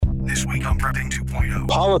week on Prepping 2.0.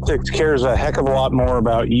 Politics cares a heck of a lot more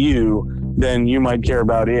about you than you might care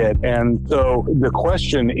about it. And so the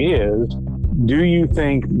question is, do you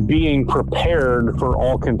think being prepared for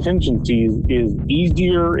all contingencies is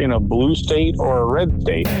easier in a blue state or a red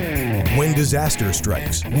state? When disaster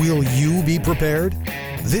strikes, will you be prepared?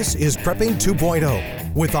 This is Prepping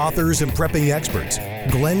 2.0 with authors and prepping experts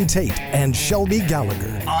Glenn Tate and Shelby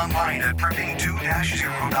Gallagher. Online at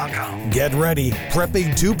prepping2-0.com. Get ready.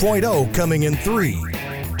 Prepping 2.0 coming in 3,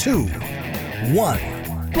 2, 1.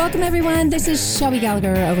 Welcome, everyone. This is Shelby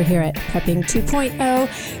Gallagher over here at Prepping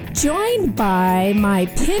 2.0, joined by my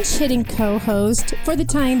pinch-hitting co-host for the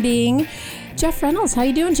time being, Jeff Reynolds. How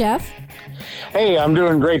you doing, Jeff? Hey, I'm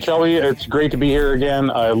doing great, Shelby. It's great to be here again.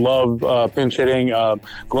 I love pinch hitting.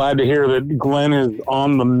 Glad to hear that Glenn is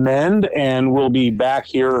on the mend and will be back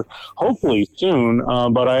here hopefully soon.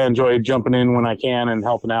 But I enjoy jumping in when I can and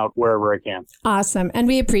helping out wherever I can. Awesome. And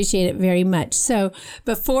we appreciate it very much. So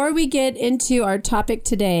before we get into our topic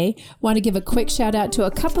today, I want to give a quick shout out to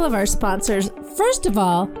a couple of our sponsors. First of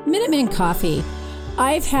all, Minuteman Coffee.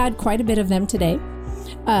 I've had quite a bit of them today.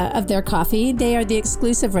 Of their coffee. They are the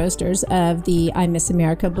exclusive roasters of the I Miss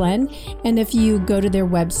America blend. And if you go to their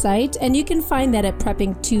website, and you can find that at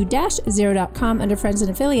prepping2-0.com under friends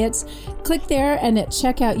and affiliates, click there and at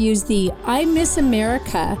checkout use the I Miss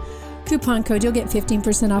America coupon code. You'll get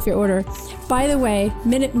 15% off your order. By the way,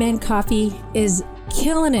 Minutemen Coffee is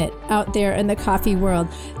killing it out there in the coffee world.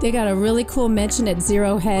 They got a really cool mention at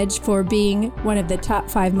Zero Hedge for being one of the top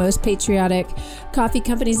 5 most patriotic coffee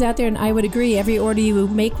companies out there. And I would agree, every order you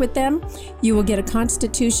make with them, you will get a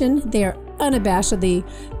Constitution. They are unabashedly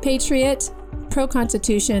patriot,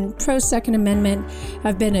 pro-Constitution, pro-Second Amendment.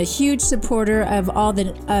 I've been a huge supporter of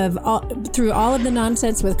through all of the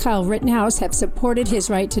nonsense with Kyle Rittenhouse, have supported his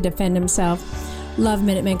right to defend himself. Love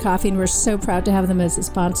Minuteman Coffee, and we're so proud to have them as a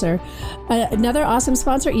sponsor. Another awesome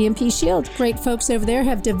sponsor, EMP Shield. Great folks over there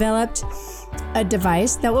have developed a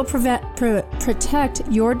device that will protect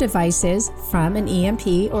your devices from an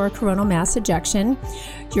EMP or a coronal mass ejection.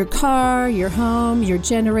 Your car, your home, your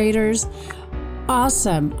generators.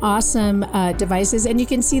 Awesome devices. And you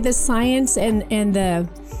can see the science and the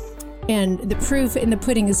proof in the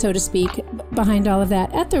pudding, so to speak, behind all of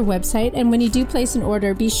that at their website. And when you do place an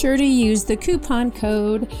order, be sure to use the coupon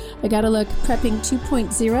code, I gotta look, Prepping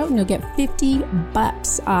 2.0, and you'll get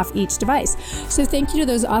 $50 off each device. So thank you to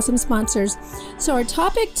those awesome sponsors. So our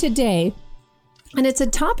topic today, and it's a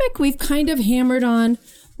topic we've kind of hammered on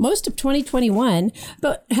most of 2021,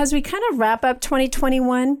 but as we kind of wrap up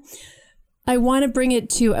 2021, I want to bring it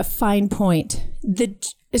to a fine point.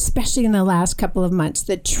 Especially in the last couple of months,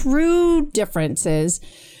 the true differences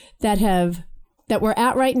that we're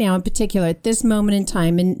at right now, in particular at this moment in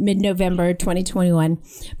time in mid-November 2021,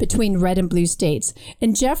 between red and blue states.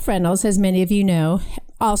 And Jeff Reynolds, as many of you know,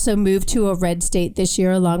 also moved to a red state this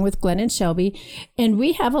year along with Glenn and Shelby. And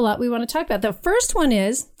we have a lot we want to talk about. The first one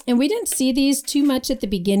is, and we didn't see these too much at the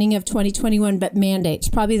beginning of 2021, but mandates.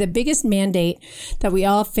 Probably the biggest mandate that we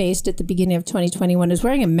all faced at the beginning of 2021 is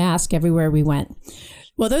wearing a mask everywhere we went.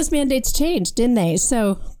 Well, those mandates changed, didn't they?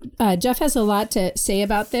 So Jeff has a lot to say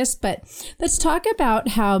about this, but let's talk about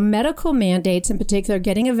how medical mandates, in particular,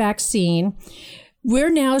 getting a vaccine,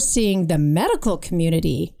 we're now seeing the medical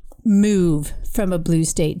community move from a blue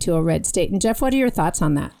state to a red state. And Jeff, what are your thoughts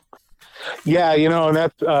on that? Yeah, and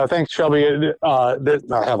that's thanks, Shelby. I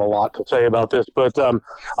have a lot to say about this, but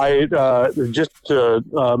I just to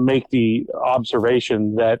make the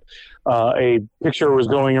observation that a picture was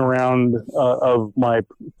going around of my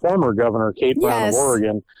former governor, Kate Brown of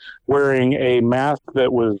Oregon, wearing a mask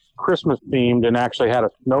that was Christmas themed and actually had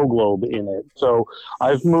a snow globe in it. So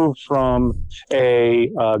I've moved from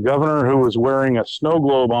a governor who was wearing a snow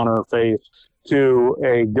globe on her face to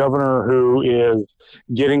a governor who is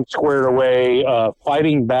getting squared away,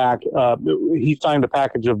 fighting back. He signed a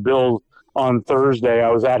package of bills on Thursday. I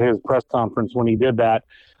was at his press conference when he did that.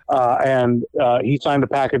 And he signed a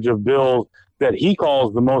package of bills that he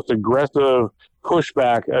calls the most aggressive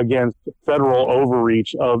pushback against federal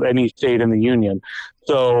overreach of any state in the union.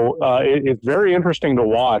 So it's very interesting to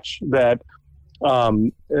watch that.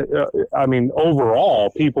 Overall,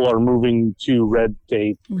 people are moving to red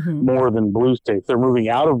states more than blue states. They're moving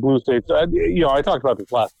out of blue states. I talked about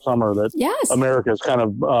this last summer that America is kind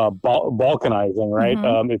of balkanizing, right?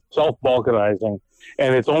 It's self-balkanizing,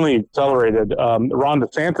 and it's only accelerated. Ron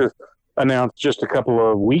DeSantis announced just a couple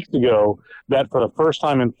of weeks ago that for the first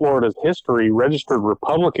time in Florida's history, registered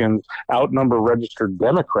Republicans outnumber registered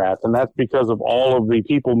Democrats, and that's because of all of the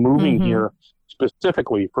people moving here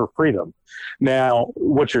specifically for freedom. Now,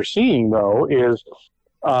 what you're seeing, though, is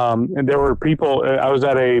And there were people. I was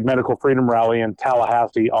at a medical freedom rally in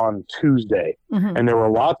Tallahassee on Tuesday, and there were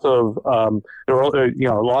lots of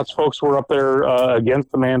lots of folks were up there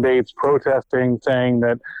against the mandates, protesting, saying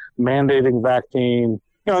that mandating vaccine.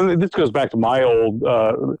 This goes back to my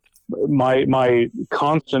old my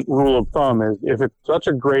constant rule of thumb is if it's such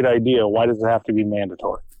a great idea, why does it have to be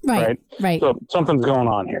mandatory? Right. So something's going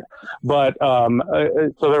on here. But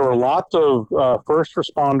so there were lots of first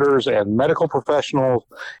responders and medical professionals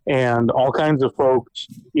and all kinds of folks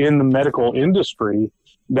in the medical industry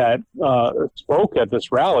that spoke at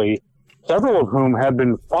this rally, several of whom had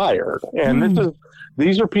been fired. And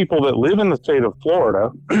these are people that live in the state of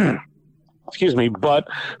Florida, excuse me, but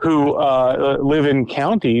who live in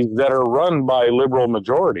counties that are run by liberal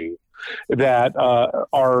majorities that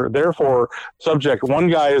are therefore subject. One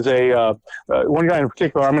guy is one guy in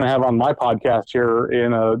particular I'm going to have on my podcast here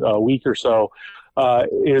in a week or so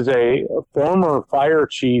is a former fire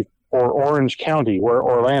chief for Orange County, where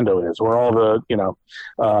Orlando is, where all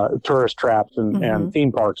the tourist traps and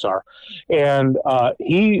theme parks are, and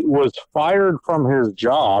he was fired from his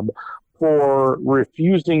job for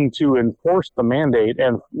refusing to enforce the mandate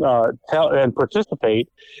and participate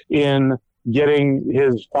in getting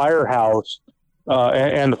his firehouse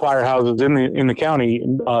and the firehouses in the county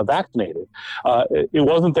vaccinated. It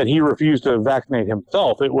wasn't that he refused to vaccinate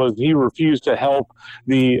himself; it was he refused to help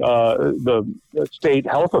the state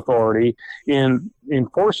health authority in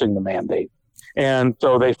enforcing the mandate, and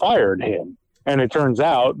so they fired him. And it turns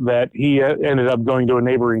out that he ended up going to a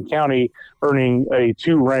neighboring county, earning a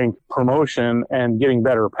 2-rank promotion and getting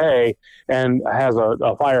better pay, and has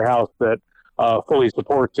a firehouse that fully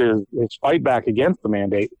supports his fight back against the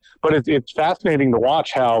mandate. But it's fascinating to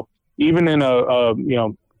watch how even in a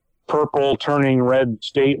purple turning red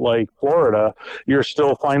state like Florida, you're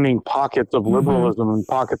still finding pockets of liberalism and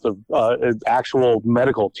pockets of actual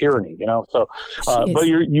medical tyranny. So but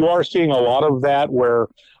you are seeing a lot of that where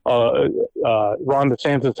Ron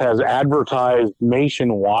DeSantis has advertised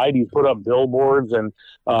nationwide. He's put up billboards and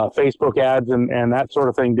Facebook ads and that sort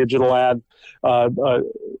of thing, digital ads,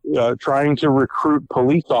 trying to recruit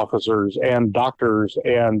police officers and doctors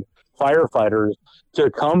and firefighters to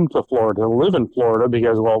come to Florida, to live in Florida,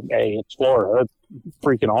 because, well, A, it's Florida. It's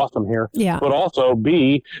freaking awesome here. Yeah. But also,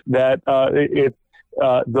 B, that the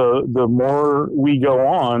more we go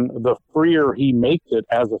on, the freer he makes it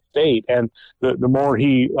as a state, and the more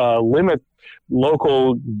he limits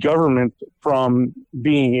local government from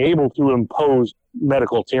being able to impose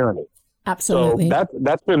medical tyranny. Absolutely. So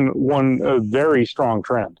that's been one very strong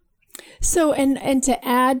trend. So, and to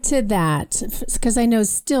add to that, because I know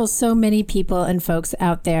still so many people and folks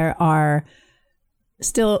out there are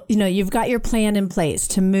still, you've got your plan in place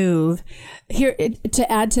to move here.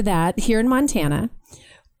 To add to that, here in Montana,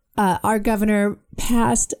 our governor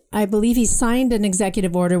passed, I believe he signed an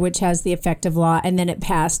executive order, which has the effect of law, and then it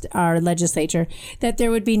passed our legislature, that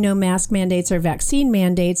there would be no mask mandates or vaccine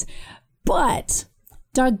mandates, but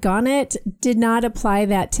doggone it, did not apply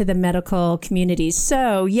that to the medical community.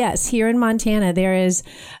 So yes, here in Montana, there is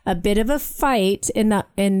a bit of a fight in the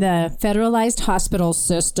federalized hospital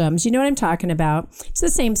systems. You know what I'm talking about? It's the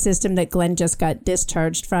same system that Glenn just got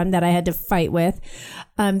discharged from that I had to fight with.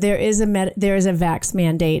 There is a vax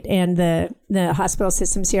mandate, and the hospital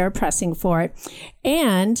systems here are pressing for it,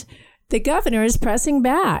 and the governor is pressing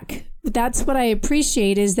back. That's what I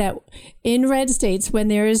appreciate, is that in red states, when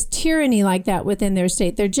there is tyranny like that within their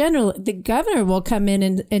state, the governor will come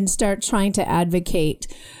in and start trying to advocate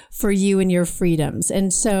for you and your freedoms.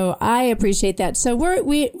 And so I appreciate that. So we're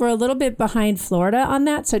a little bit behind Florida on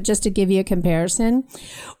that. So just to give you a comparison,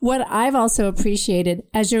 what I've also appreciated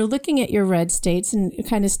as you're looking at your red states and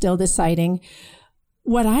kind of still deciding,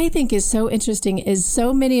 what I think is so interesting is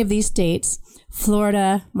so many of these states,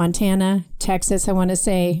 Florida, Montana, Texas, I want to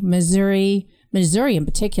say Missouri in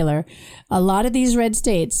particular, a lot of these red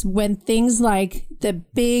states, when things like the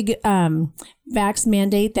big vax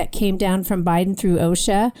mandate that came down from Biden through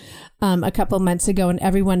OSHA a couple months ago, and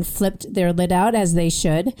everyone flipped their lid out, as they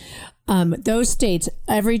should, those states,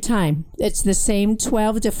 every time, it's the same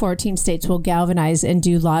 12 to 14 states will galvanize and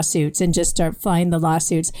do lawsuits and just start flying the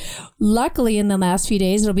lawsuits. Luckily, in the last few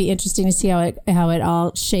days, it'll be interesting to see how it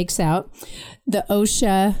all shakes out. The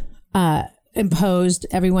OSHA imposed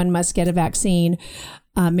everyone must get a vaccine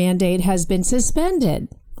mandate has been suspended.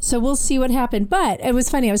 So we'll see what happened. But it was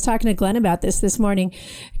funny. I was talking to Glenn about this morning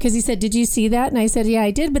because he said, "Did you see that?" And I said, "Yeah,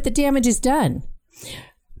 I did, but the damage is done.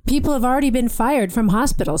 People have already been fired from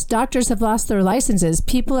hospitals. Doctors have lost their licenses.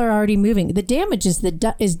 People are already moving. The damage is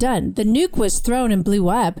done. The nuke was thrown and blew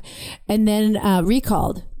up and then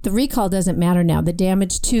recalled. the recall doesn't matter now. The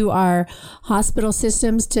damage to our hospital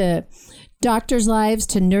systems, to doctors' lives,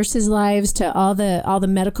 to nurses' lives, to all the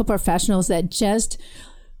medical professionals that just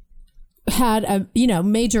had a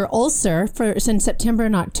major ulcer since September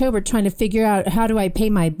and October, trying to figure out, how do I pay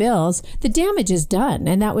my bills? The damage is done,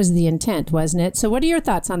 and that was the intent, wasn't it? So what are your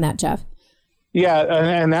thoughts on that, Jeff? Yeah,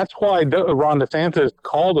 and that's why Ron DeSantis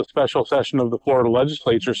called a special session of the Florida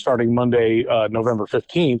legislature starting Monday, November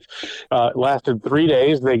 15th. Lasted 3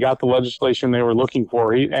 days. They got the legislation they were looking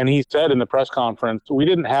for. He said in the press conference, we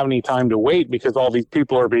didn't have any time to wait because all these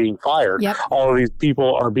people are being fired. Yep. All of these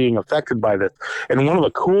people are being affected by this. And one of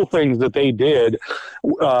the cool things that they did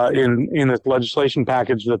in this legislation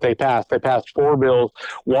package that they passed 4 bills,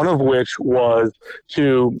 one of which was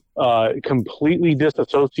to completely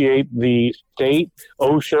disassociate the state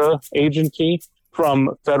OSHA agency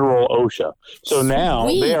from federal OSHA. So now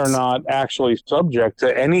they are not actually subject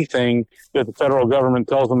to anything that the federal government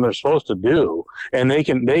tells them they're supposed to do. And they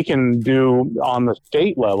can do on the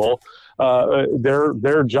state level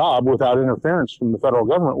their job without interference from the federal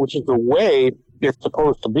government, which is the way it's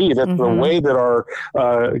supposed to be. That's the way that our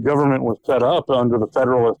government was set up under the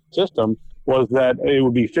federalist system, was that it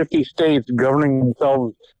would be 50 states governing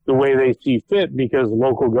themselves the way they see fit because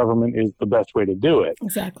local government is the best way to do it.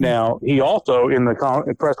 Exactly. Now, he also, in the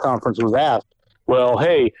press conference, was asked, well,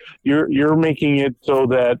 hey, you're making it so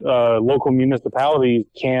that local municipalities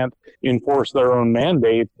can't enforce their own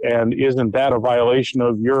mandates, and isn't that a violation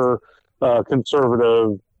of your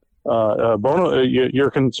conservative your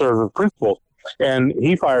conservative principles? And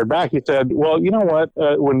he fired back. He said, well, you know what?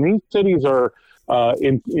 When these cities are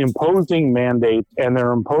imposing mandates, and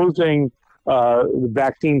they're imposing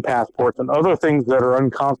vaccine passports and other things that are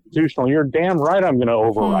unconstitutional, you're damn right I'm going to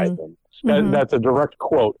override them. That's a direct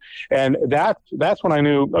quote. And that's when I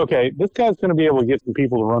knew, okay, this guy's going to be able to get some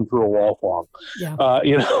people to run through a wall for him.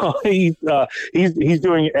 Yeah. He's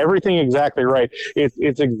doing everything exactly right.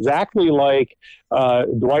 It's exactly like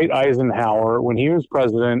Dwight Eisenhower when he was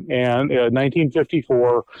president, and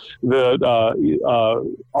 1954,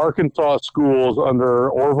 the Arkansas schools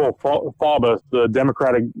under Orville Faubus, the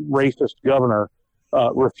Democratic racist governor,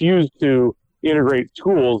 refused to integrate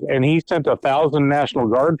schools, and he sent 1,000 National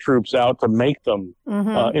Guard troops out to make them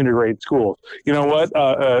integrate schools. You know what?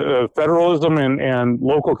 Federalism and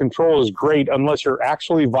local control is great unless you're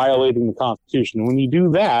actually violating the Constitution. When you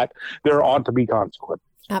do that, there ought to be consequences.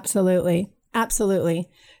 Absolutely. Absolutely.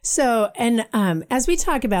 So, and as we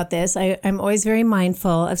talk about this, I'm always very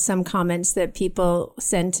mindful of some comments that people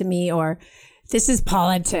send to me, or this is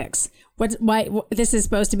politics. Why this is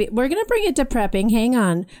supposed to be? We're going to bring it to prepping. Hang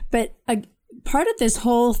on. But part of this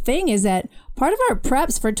whole thing is that part of our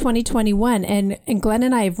preps for 2021, and Glenn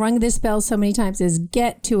and I have rung this bell so many times, is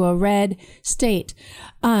get to a red state.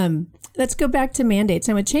 Let's go back to mandates.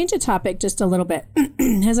 I'm going to change the topic just a little bit.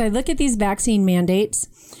 As I look at these vaccine mandates,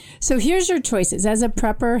 so here's your choices. As a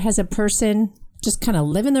prepper, as a person just kind of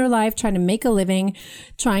living their life, trying to make a living,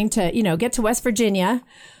 trying to, get to West Virginia,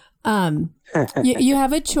 you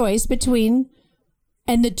have a choice between,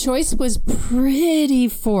 and the choice was pretty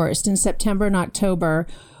forced in September and October,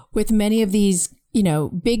 with many of these,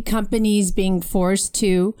 big companies being forced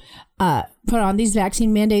to put on these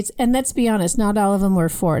vaccine mandates. And let's be honest, not all of them were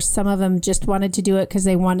forced. Some of them just wanted to do it because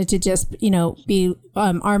they wanted to just, be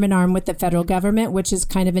arm in arm with the federal government, which is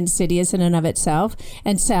kind of insidious in and of itself.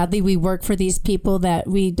 And sadly, we work for these people that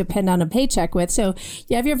we depend on a paycheck with. So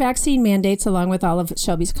you have your vaccine mandates along with all of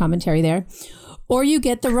Shelby's commentary there, or you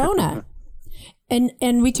get the Rona.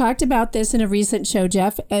 And we talked about this in a recent show,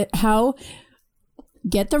 Jeff, how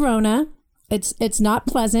get the Rona. It's not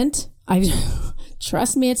pleasant.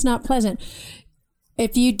 Trust me, it's not pleasant.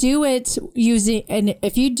 If you do it and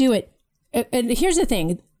here's the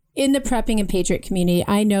thing, in the prepping and patriot community,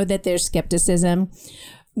 I know that there's skepticism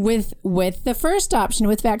with the first option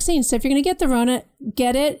with vaccines. So if you're going to get the Rona,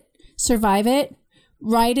 get it, survive it,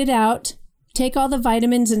 ride it out, take all the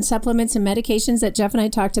vitamins and supplements and medications that Jeff and I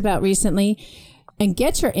talked about recently, and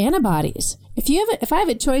get your antibodies. If I have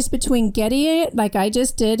a choice between getting it like I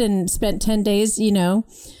just did and spent 10 days,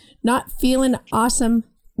 not feeling awesome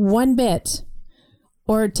one bit,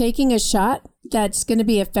 or taking a shot that's going to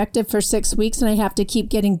be effective for 6 weeks and I have to keep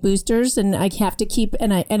getting boosters and I have to keep,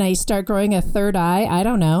 and I start growing a third eye, I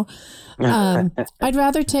don't know. I'd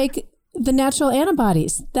rather take the natural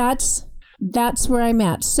antibodies. That's where I'm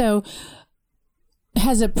at. So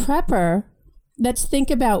as a prepper, let's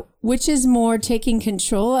think about which is more taking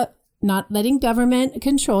control, not letting government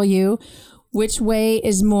control you, which way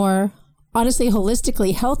is more, honestly,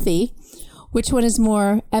 holistically healthy, which one is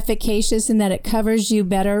more efficacious in that it covers you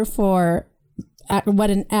better for what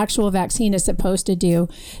an actual vaccine is supposed to do.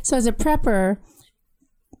 So as a prepper,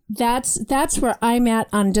 that's where I'm at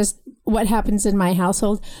on just what happens in my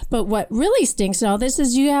household. But what really stinks in all this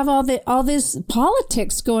is you have all this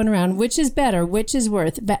politics going around. Which is better? Which is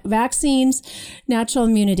worth? Vaccines, natural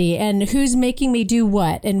immunity, and who's making me do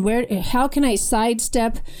what? And how can I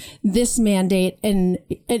sidestep this mandate? And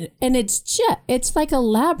it's like a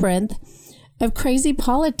labyrinth of crazy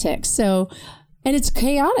politics. So, and it's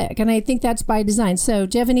chaotic. And I think that's by design. So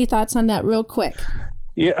do you have any thoughts on that real quick?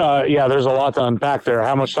 Yeah, there's a lot to unpack there.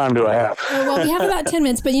 How much time do I have? Well, we have about 10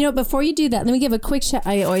 minutes, but before you do that, let me give a quick shout.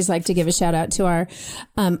 I always like to give a shout out to our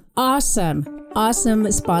awesome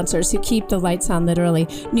sponsors who keep the lights on, literally.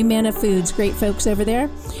 Numana Foods, great folks over there.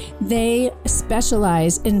 They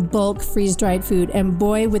specialize in bulk freeze-dried food, and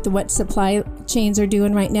boy, with what supply chains are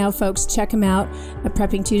doing right now, folks, check them out at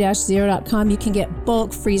prepping2-0.com. You can get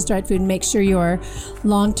bulk freeze-dried food and make sure your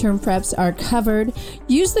long-term preps are covered.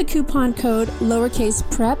 Use the coupon code lowercase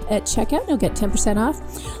prep at checkout and you'll get 10% off.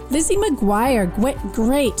 Lizzie McGuire,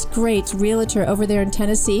 great realtor over there in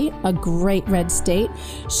Tennessee, a great red state.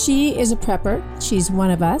 She is a prepper. She's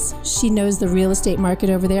one of us. She knows the real estate market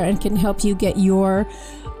over there and can help you get your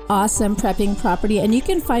awesome prepping property. And you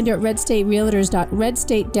can find her at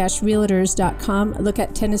redstate-realtors.com. Look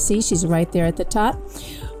at Tennessee. She's right there at the top.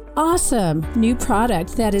 Awesome new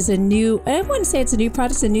product that is I wouldn't say it's a new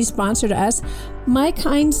product, it's a new sponsor to us, My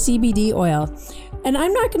Kind CBD oil. And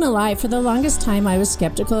I'm not going to lie, for the longest time I was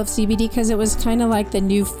skeptical of CBD because it was kind of like the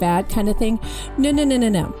new fad kind of thing.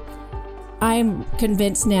 No. I'm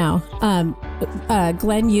convinced now.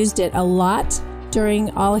 Glenn used it a lot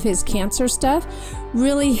during all of his cancer stuff.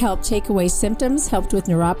 Really helped take away symptoms, helped with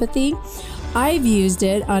neuropathy. I've used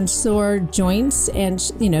it on sore joints and,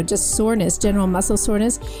 just soreness, general muscle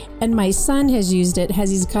soreness. And my son has used it as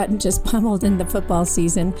he's gotten just pummeled in the football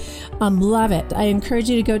season. Love it. I encourage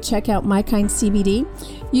you to go check out My Kind CBD.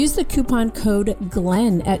 Use the coupon code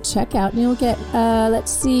GLENN at checkout and you'll get,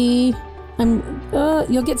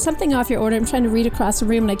 you'll get something off your order. I'm trying to read across the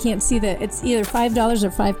room and I can't see that. It's either $5 or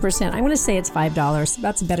 5%. I'm going to say it's $5.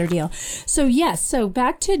 That's a better deal. So yes, so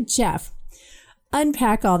back to Jeff.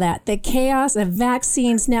 Unpack all that. The chaos of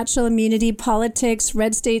vaccines, natural immunity, politics,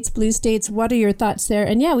 red states, blue states. What are your thoughts there?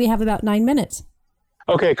 And yeah, we have about 9 minutes.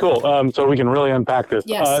 Okay, cool. So we can really unpack this.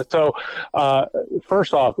 Yes.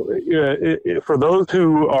 First off, for those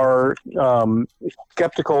who are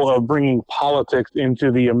skeptical of bringing politics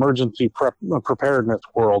into the emergency preparedness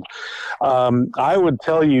world, I would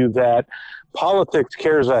tell you that politics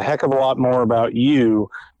cares a heck of a lot more about you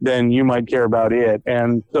than you might care about it.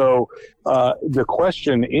 And so the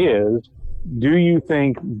question is, do you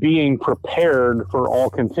think being prepared for all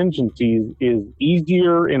contingencies is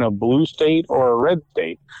easier in a blue state or a red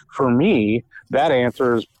state? For me, that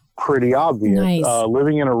answer is pretty obvious. Nice.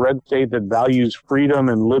 Living in a red state that values freedom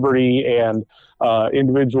and liberty and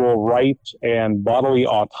individual rights and bodily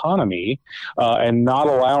autonomy, and not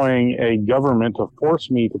allowing a government to force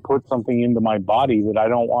me to put something into my body that I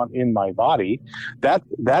don't want in my body,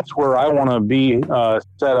 that's where I want to be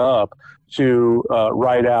set up to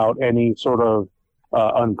ride out any sort of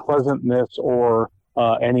unpleasantness or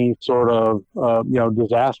any sort of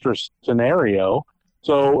disastrous scenario.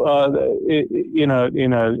 So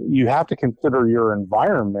you have to consider your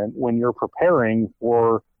environment when you're preparing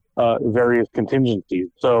for various contingencies.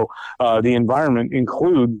 So the environment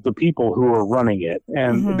includes the people who are running it,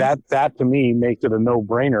 and that to me makes it a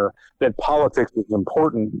no-brainer that politics is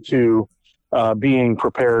important to being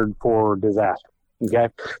prepared for disaster. Okay,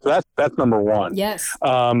 so that's number one. Yes.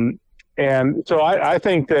 And so I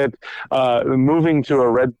think that moving to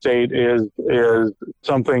a red state is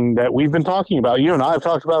something that we've been talking about. You and I have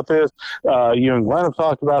talked about this. You and Glenn have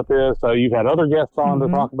talked about this. You've had other guests on to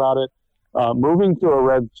talk about it. Moving to a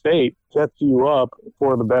red state sets you up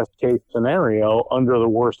for the best case scenario under the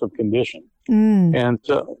worst of conditions. And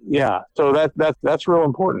so, so that's real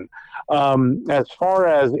important. As far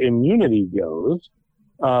as immunity goes,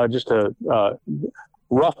 just to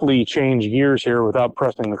roughly change gears here without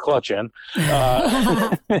pressing the clutch in.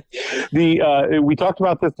 We talked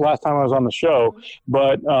about this last time I was on the show,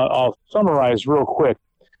 but I'll summarize real quick.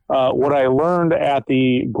 What I learned at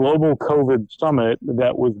the Global COVID Summit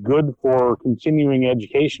that was good for continuing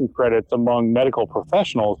education credits among medical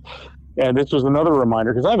professionals, and this was another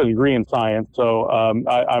reminder, because I have a degree in science, so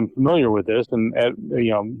I'm familiar with this, and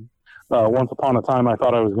once upon a time, I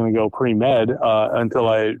thought I was going to go pre-med until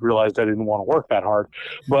I realized I didn't want to work that hard.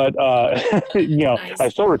 But I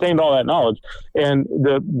still retained all that knowledge. And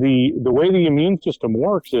the way the immune system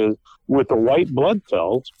works is with the white blood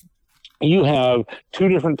cells, you have two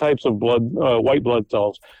different types of white blood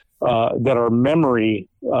cells. that are memory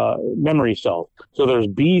cells. So there's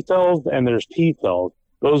B cells and there's T cells.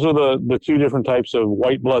 Those are the two different types of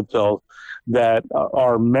white blood cells that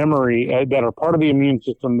are memory, that are part of the immune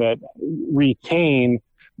system that retain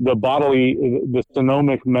the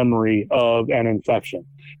sonomic memory of an infection.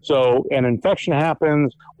 So an infection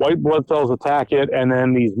happens, white blood cells attack it, and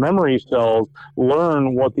then these memory cells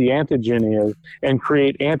learn what the antigen is and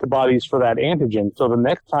create antibodies for that antigen. So the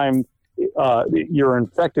next time you're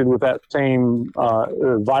infected with that same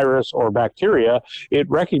virus or bacteria, it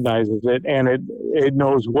recognizes it and it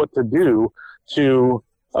knows what to do to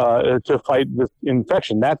fight this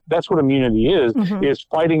infection. That's what immunity is, is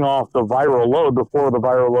fighting off the viral load before the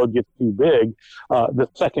viral load gets too big, the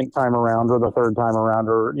second time around or the third time around,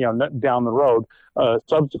 or down the road,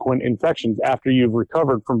 subsequent infections after you've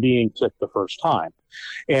recovered from being sick the first time.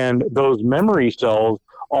 And those memory cells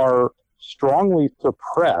are strongly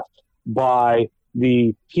suppressed by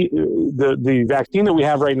the vaccine that we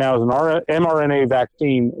have right now is an mRNA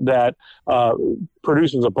vaccine that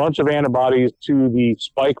produces a bunch of antibodies to the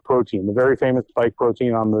spike protein, the very famous spike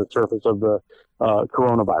protein on the surface of the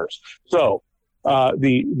coronavirus. So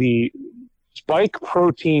the spike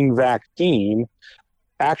protein vaccine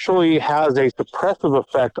actually has a suppressive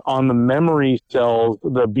effect on the memory cells,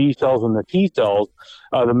 the B cells and the T cells,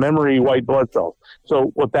 the memory white blood cells.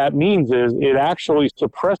 So what that means is it actually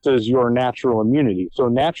suppresses your natural immunity. So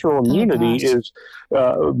natural immunity is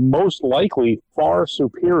most likely far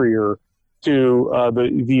superior to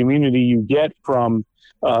the immunity you get from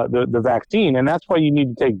the vaccine. And that's why you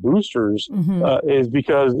need to take boosters, is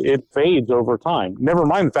because it fades over time. Never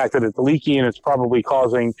mind the fact that it's leaky and it's probably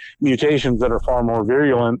causing mutations that are far more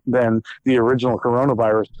virulent than the original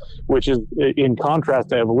coronavirus, which is in contrast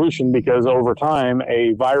to evolution, because over time,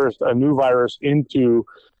 a new virus into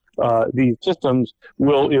these systems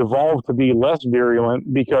will evolve to be less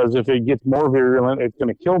virulent, because if it gets more virulent, it's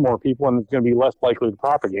going to kill more people and it's going to be less likely to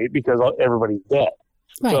propagate because everybody's dead.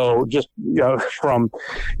 Right. So just from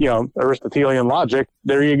Aristotelian logic,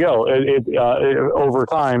 there you go. Over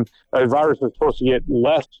time, a virus is supposed to get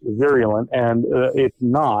less virulent, and it's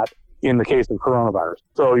not in the case of coronavirus.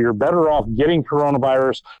 So you're better off getting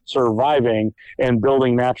coronavirus, surviving, and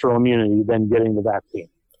building natural immunity than getting the vaccine.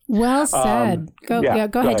 Well said. Go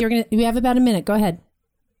ahead. You have about a minute. Go ahead.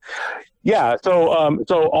 Yeah. So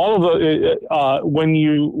all of the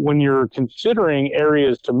when you're considering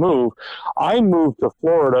areas to move, I moved to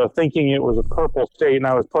Florida thinking it was a purple state, and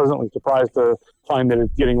I was pleasantly surprised to find that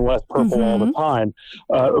it's getting less purple all the time.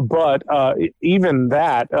 But even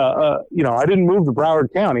that, I didn't move to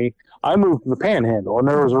Broward County. I moved to the Panhandle, and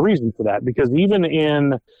there was a reason for that, because even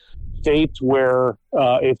in states where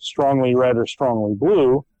it's strongly red or strongly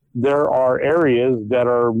blue, there are areas that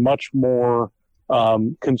are much more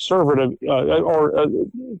conservative, or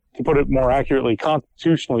to put it more accurately,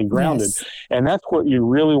 constitutionally grounded. Yes. And that's what you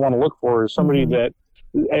really want to look for, is somebody that,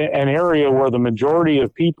 an area where the majority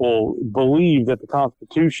of people believe that the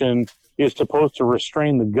Constitution is supposed to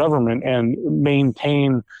restrain the government and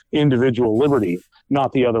maintain individual liberty,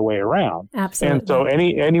 not the other way around. Absolutely. And so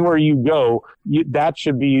anywhere you go, that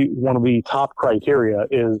should be one of the top criteria,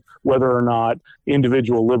 is whether or not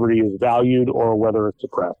individual liberty is valued or whether it's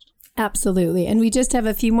suppressed. Absolutely. And we just have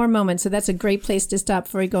a few more moments, so that's a great place to stop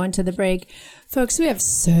before we go into the break. Folks, we have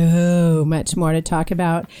so much more to talk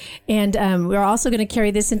about. And we're also going to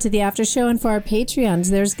carry this into the after show. And for our Patreons,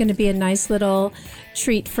 there's going to be a nice little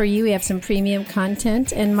treat for you. We have some premium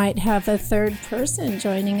content and might have a third person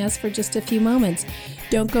joining us for just a few moments.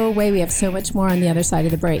 Don't go away. We have so much more on the other side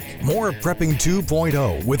of the break. More Prepping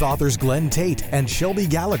 2.0 with authors Glenn Tate and Shelby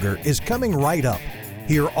Gallagher is coming right up.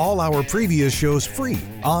 Hear all our previous shows free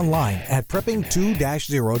online at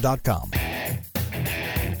prepping2-0.com.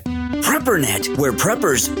 PrepperNet, where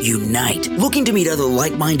preppers unite. Looking to meet other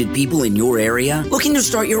like-minded people in your area? Looking to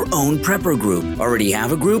start your own prepper group? Already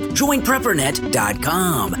have a group? Join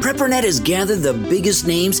PrepperNet.com. PrepperNet has gathered the biggest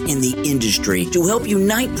names in the industry to help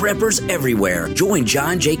unite preppers everywhere. Join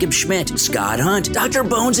John Jacob Schmidt, Scott Hunt, Dr.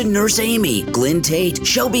 Bones and Nurse Amy, Glenn Tate,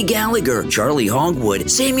 Shelby Gallagher, Charlie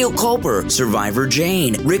Hogwood, Samuel Culper, Survivor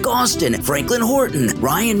Jane, Rick Austin, Franklin Horton,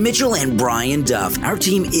 Ryan Mitchell, and Brian Duff. Our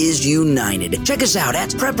team is united. Check us out at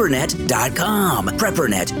PrepperNet.com.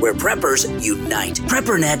 PrepperNet, where preppers unite.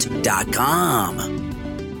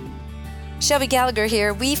 PrepperNet.com. Shelby Gallagher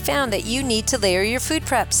here. We found that you need to layer your food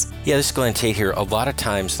preps. Yeah, this is Glenn Tate here. A lot of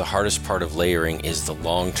times the hardest part of layering is the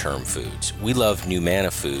long-term foods. We love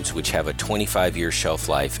Numana Foods, which have a 25-year shelf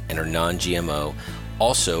life and are non-GMO.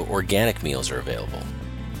 Also, organic meals are available.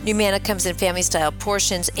 NuManna comes in family-style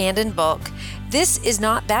portions and in bulk. This is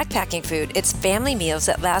not backpacking food. It's family meals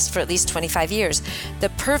that last for at least 25 years. The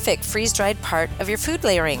perfect freeze-dried part of your food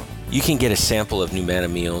layering. You can get a sample of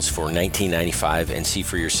NuManna meals for $19.95 and see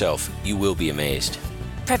for yourself. You will be amazed.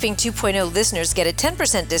 Prepping 2.0 listeners get a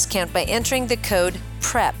 10% discount by entering the code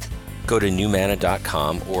PREP. Go to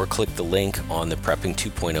NuManna.com or click the link on the Prepping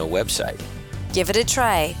 2.0 website. Give it a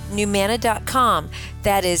try. NuManna.com.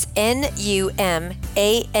 That is NuManna.com.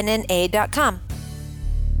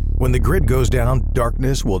 When the grid goes down,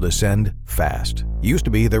 darkness will descend fast. Used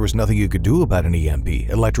to be there was nothing you could do about an EMP,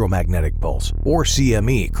 electromagnetic pulse, or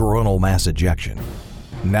CME, coronal mass ejection.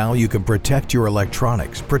 Now you can protect your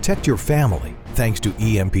electronics, protect your family, thanks to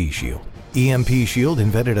EMP Shield. EMP Shield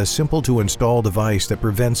invented a simple-to-install device that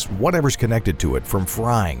prevents whatever's connected to it from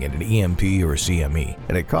frying in an EMP or CME,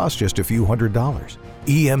 and it costs just a few $100s.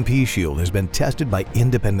 EMP Shield has been tested by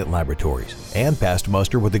independent laboratories and passed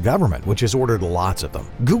muster with the government, which has ordered lots of them.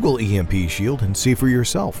 Google EMP Shield and see for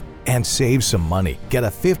yourself. And save some money. Get a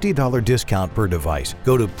 $50 discount per device.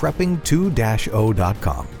 Go to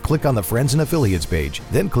prepping2-0.com. Click on the Friends and Affiliates page,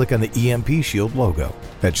 then click on the EMP Shield logo.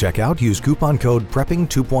 At checkout, use coupon code PREPPING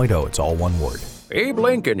 2.0. It's all one word. Abe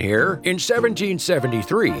Lincoln here. In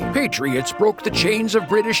 1773, patriots broke the chains of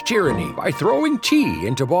British tyranny by throwing tea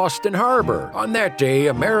into Boston Harbor. On that day,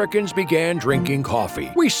 Americans began drinking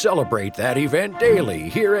coffee. We celebrate that event daily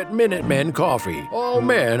here at Minutemen Coffee. All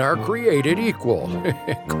men are created equal.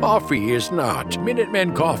 Coffee is not.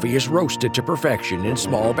 Minutemen Coffee is roasted to perfection in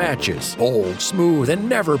small batches. Bold, smooth, and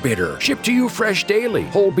never bitter. Shipped to you fresh daily.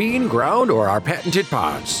 Whole bean, ground, or our patented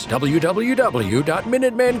pods.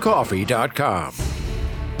 www.MinutemenCoffee.com.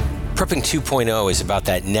 Prepping 2.0 is about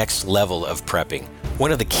that next level of prepping.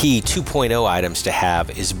 One of the key 2.0 items to have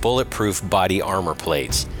is bulletproof body armor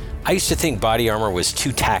plates. I used to think body armor was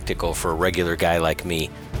too tactical for a regular guy like me,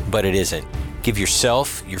 but it isn't. Give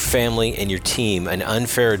yourself, your family, and your team an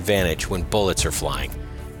unfair advantage when bullets are flying.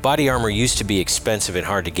 Body armor used to be expensive and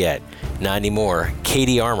hard to get. Not anymore.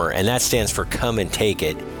 KD Armor, and that stands for Come and Take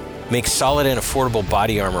It, makes solid and affordable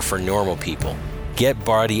body armor for normal people. Get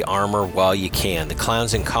body armor while you can. The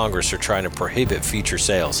clowns in Congress are trying to prohibit future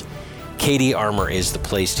sales. KD Armor is the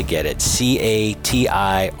place to get it.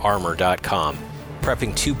 CATI Armor.com.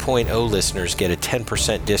 Prepping 2.0 listeners get a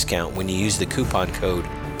 10% discount when you use the coupon code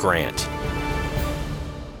GRANT.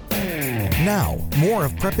 Now, more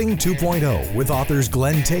of Prepping 2.0 with authors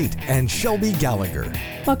Glenn Tate and Shelby Gallagher.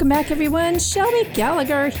 Welcome back, everyone. Shelby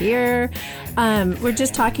Gallagher here. We're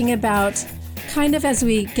just talking about kind of as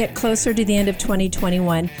we get closer to the end of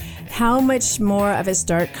 2021, how much more of a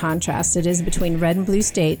stark contrast it is between red and blue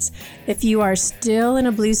states. If you are still in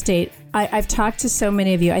a blue state, I've talked to so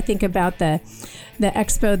many of you. I think about the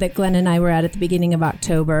expo that Glenn and I were at the beginning of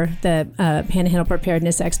October, the Panhandle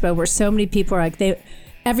Preparedness Expo, where so many people are like,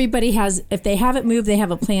 everybody has, if they haven't moved, they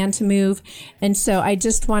have a plan to move. And so I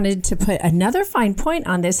just wanted to put another fine point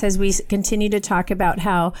on this as we continue to talk about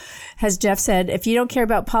how, as Jeff said, if you don't care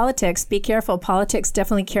about politics, be careful. Politics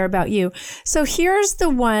definitely care about you. So here's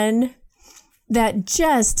the one that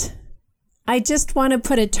I just want to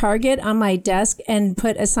put a target on my desk and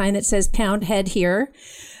put a sign that says pound head here.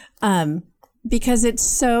 Because it's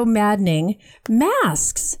so maddening.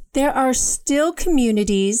 Masks. There are still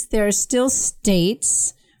communities, there are still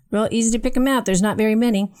states, real easy to pick them out, there's not very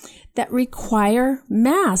many, that require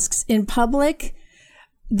masks in public.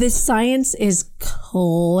 The science is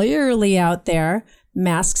clearly out there.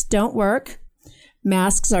 Masks don't work.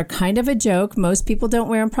 Masks are kind of a joke. Most people don't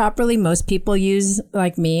wear them properly. Most people use,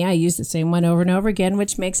 like me, I use the same one over and over again,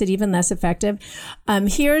 which makes it even less effective.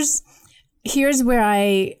 Here's where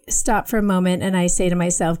I stop for a moment and I say to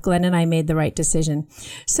myself, Glenn and I made the right decision.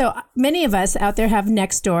 So many of us out there have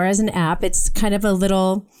Nextdoor as an app. It's kind of a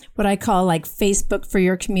little, what I call like Facebook for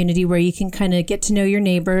your community, where you can kind of get to know your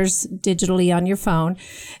neighbors digitally on your phone.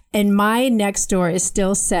 And my Nextdoor is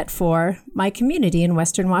still set for my community in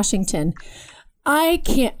Western Washington. I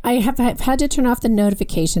have had to turn off the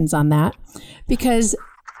notifications on that because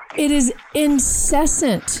it is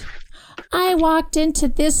incessant. I walked into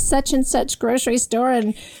this such and such grocery store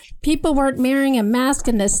and people weren't wearing a mask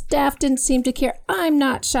and the staff didn't seem to care. I'm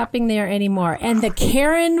not shopping there anymore. And the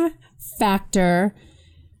Karen factor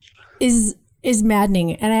is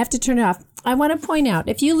maddening, and I have to turn it off. I want to point out,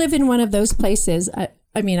 if you live in one of those places, I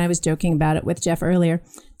was joking about it with Jeff earlier,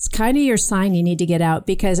 it's kind of your sign you need to get out,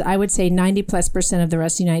 because I would say 90+% of the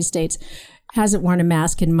rest of the United States hasn't worn a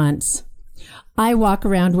mask in months. I walk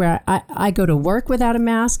around where I go to work without a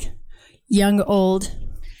mask. Young or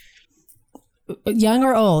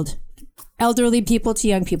old, elderly people to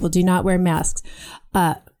young people do not wear masks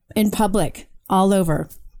in public, all over.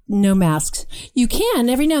 no masks. You can,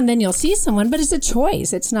 every now and then you'll see someone, but it's a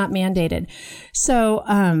choice. It's not mandated. So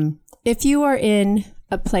if you are in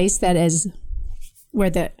a place that is where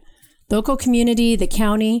the local community, the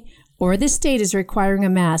county, or the state is requiring a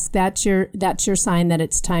mask, that's your sign that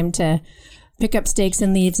it's time to pick up stakes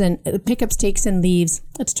and leaves.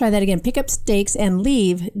 Let's try that again. Pick up stakes and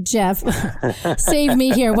leave. Jeff, save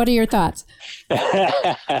me here. What are your thoughts?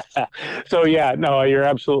 So yeah, no, you're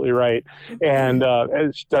absolutely right. And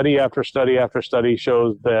study after study after study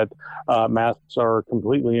shows that masks are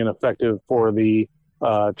completely ineffective for the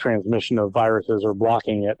transmission of viruses or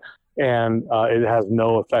blocking it. And it has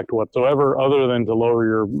no effect whatsoever other than to lower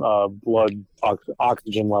your blood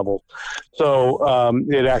oxygen levels. So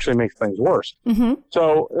it actually makes things worse. Mm-hmm.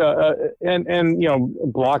 So, and you know,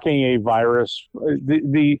 blocking a virus,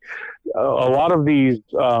 a lot of these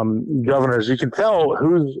governors, you can tell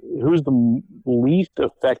who's the least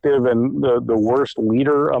effective and the worst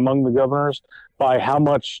leader among the governors by how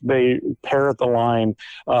much they parrot the line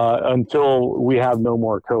until we have no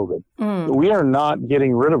more COVID. We are not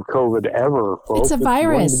getting rid of COVID ever, folks. It's a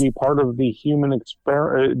virus. It's going to be part of the human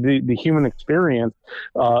the human experience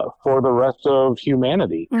for the rest of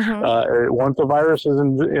humanity. Mm-hmm. Once a virus is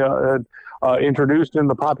introduced in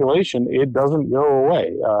the population, it doesn't go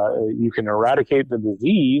away. You can eradicate the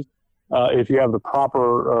disease if you have the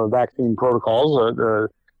proper vaccine protocols.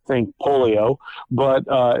 Think polio, but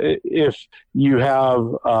if you have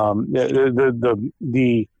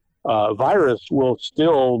the virus will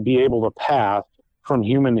still be able to pass from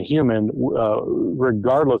human to human,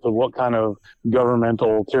 regardless of what kind of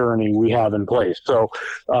governmental tyranny we have in place. So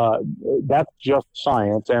that's just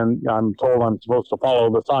science, and I'm told I'm supposed to follow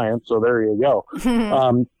the science. So there you go.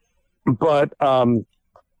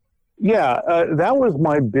 That was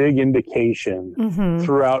my big indication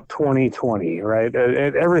throughout 2020, right?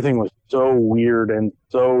 Everything was so weird and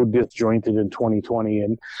so disjointed in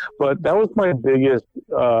 2020. But that was my biggest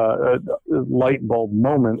light bulb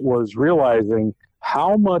moment, was realizing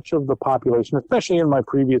how much of the population, especially in my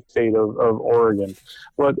previous state of Oregon,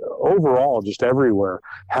 but overall just everywhere,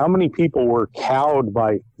 how many people were cowed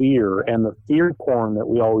by fear and the fear porn that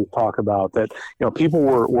we always talk about, that, you know, people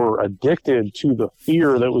were addicted to the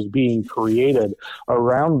fear that was being created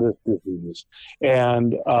around this disease,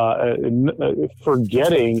 and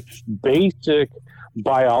forgetting basic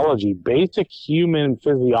biology, basic human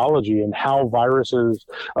physiology, and how viruses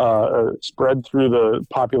spread through the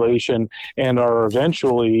population and are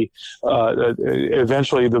eventually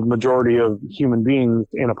the majority of human beings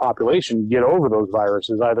in a population get over those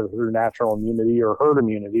viruses, either through natural immunity or herd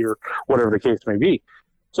immunity or whatever the case may be.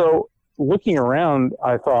 So looking around,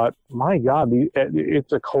 I thought, my God,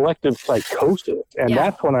 it's a collective psychosis. And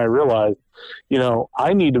that's when I realized, you know,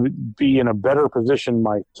 I need to be in a better position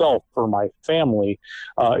myself for my family,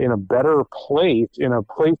 in a better place, in a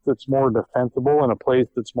place that's more defensible, in a place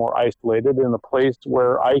that's more isolated, in a place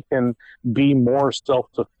where I can be more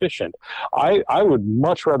self-sufficient. I would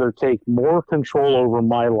much rather take more control over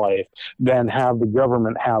my life than have the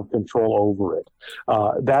government have control over it.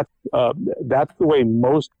 That's the way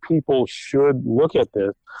most people should look at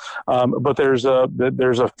this. But there's a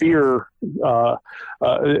fear.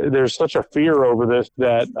 There's such a fear over this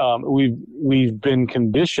that we've been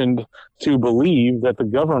conditioned to believe that the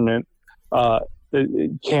government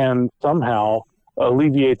can somehow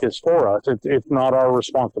alleviate this for us. It's not our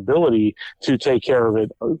responsibility to take care of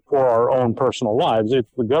it for our own personal lives. It's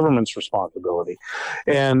the government's responsibility.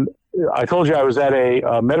 And I told you I was at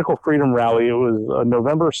a medical freedom rally. It was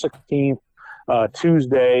November 16th,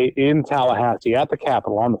 Tuesday in Tallahassee at the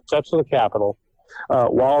Capitol, on the steps of the Capitol,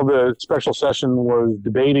 while the special session was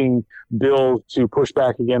debating bills to push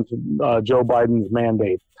back against Joe Biden's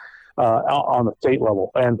mandate on the state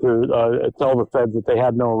level, and to tell the feds that they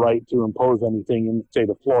had no right to impose anything in the state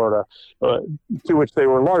of Florida, to which they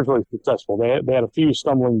were largely successful. They had a few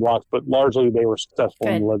stumbling blocks, but largely they were successful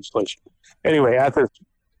in the legislation. Anyway, at this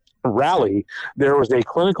rally, there was a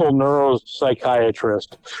clinical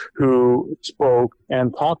neuropsychiatrist who spoke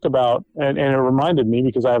and talked about, and it reminded me,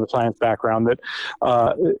 because I have a science background, that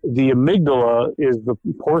the amygdala is the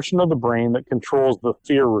portion of the brain that controls the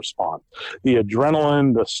fear response. The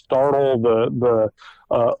adrenaline, the startle, the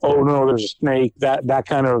oh no, there's a snake, that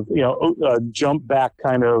kind of, jump back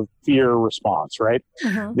kind of fear response, right?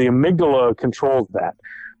 Mm-hmm. The amygdala controls that.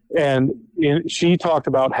 And she talked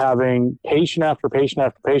about having patient after patient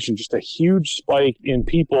after patient, just a huge spike in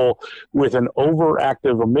people with an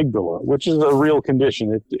overactive amygdala, which is a real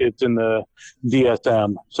condition. It's in the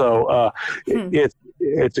DSM. So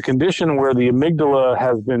it's a condition where the amygdala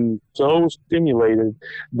has been so stimulated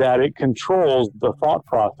that it controls the thought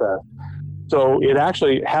process. So it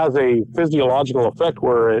actually has a physiological effect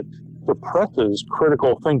where it suppresses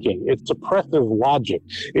critical thinking. It suppresses logic.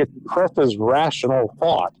 It suppresses rational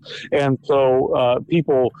thought. And so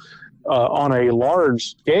people on a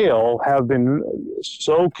large scale have been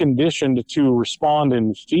so conditioned to respond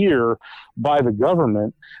in fear by the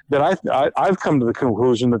government that I've come to the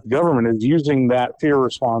conclusion that the government is using that fear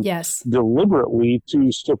response deliberately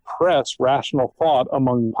to suppress rational thought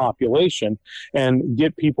among the population and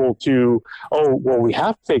get people to, we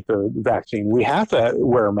have to take the vaccine. We have to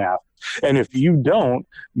wear a mask. And if you don't,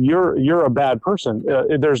 you're a bad person.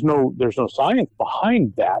 There's no science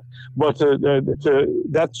behind that, but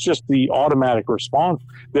that's just the automatic response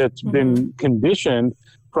that's been conditioned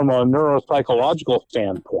from a neuropsychological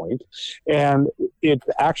standpoint, and it's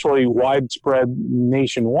actually widespread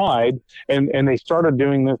nationwide. And they started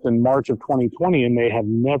doing this in March of 2020, and they have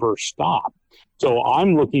never stopped. So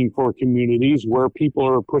I'm looking for communities where people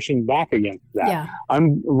are pushing back against that. Yeah.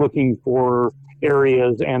 I'm looking for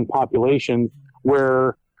areas and populations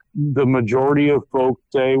where the majority of folks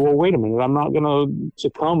say, well, wait a minute, I'm not going to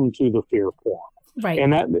succumb to the fear form. Right.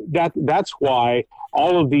 And that's why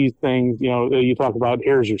all of these things, you talk about,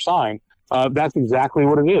 here's your sign. That's exactly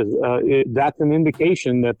what it is. That's an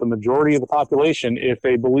indication that the majority of the population, if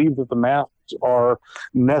they believe that the masks are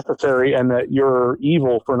necessary and that you're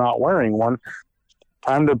evil for not wearing one,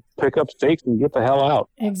 time to pick up stakes and get the hell out.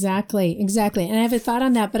 Exactly. And I have a thought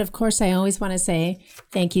on that, but of course I always want to say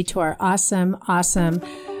thank you to our awesome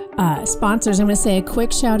sponsors. I'm going to say a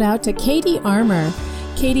quick shout out to Katie Armour.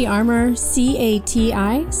 Katie Armour,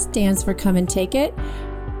 CATI, stands for Come and Take It.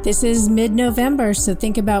 This is mid-November, so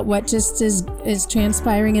think about what just is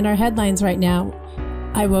transpiring in our headlines right now.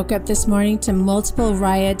 I woke up this morning to multiple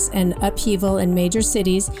riots and upheaval in major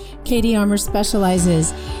cities. Katie Armour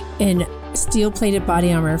specializes in steel-plated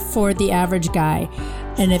body armor for the average guy.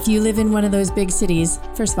 And if you live in one of those big cities,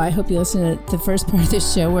 first of all, I hope you listen to the first part of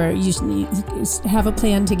this show where you have a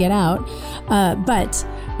plan to get out. But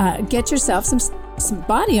get yourself some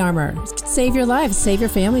body armor. Save your life, save your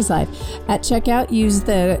family's life. At checkout, use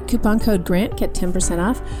the coupon code GRANT, get 10%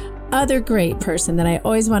 off. Other great person that I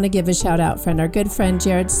always want to give a shout out our good friend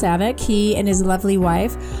Jared Savick. He and his lovely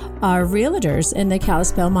wife are realtors in the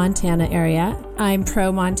Kalispell, Montana area. I'm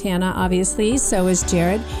pro Montana, obviously, so is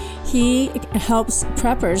Jared. He helps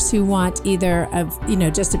preppers who want either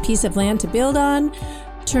just a piece of land to build on,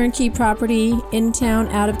 turnkey property, in town,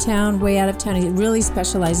 out of town, way out of town. He really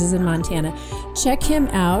specializes in Montana. Check him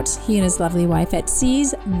out, he and his lovely wife, at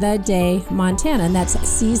Seize the Day Montana, and that's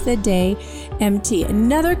Seize the Day MT.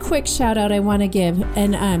 Another quick shout out I want to give,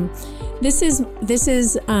 and this is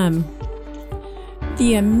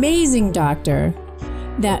the amazing doctor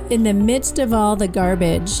that in the midst of all the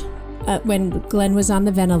garbage, when Glenn was on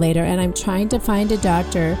the ventilator, and I'm trying to find a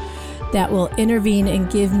doctor that will intervene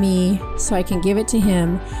and give me, so I can give it to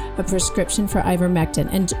him, a prescription for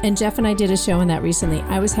ivermectin. And Jeff and I did a show on that recently.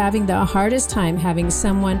 I was having the hardest time having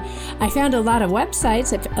someone. I found a lot of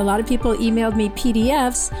websites. A lot of people emailed me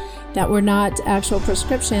PDFs that were not actual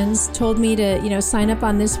prescriptions, told me to, sign up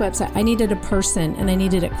on this website. I needed a person, and I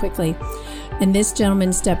needed it quickly. And this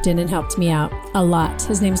gentleman stepped in and helped me out a lot.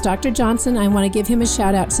 His name's Dr. Johnson. I want to give him a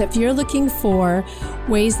shout out. So if you're looking for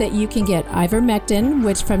ways that you can get ivermectin,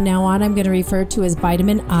 which from now on I'm going to refer to as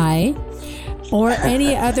vitamin I, or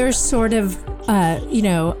any other sort of,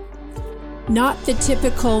 not the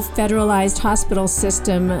typical federalized hospital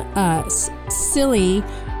system, silly,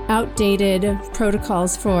 outdated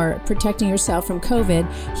protocols for protecting yourself from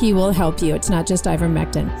COVID, he will help you. It's not just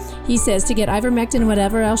ivermectin. He says to get ivermectin,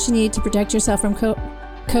 whatever else you need to protect yourself from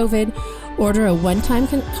COVID, order a one-time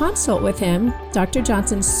consult with him. Dr.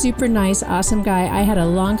 Johnson, super nice, awesome guy. I had a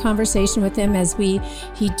long conversation with him as he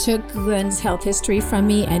took Glenn's health history from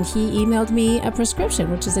me, and he emailed me a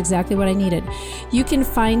prescription, which is exactly what I needed. You can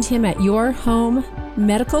find him at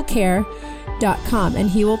yourhomemedicalcare.com, and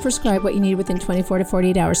he will prescribe what you need within 24 to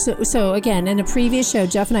 48 hours. So again, in a previous show,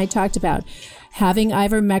 Jeff and I talked about having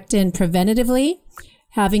ivermectin preventatively,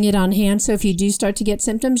 having it on hand, so if you do start to get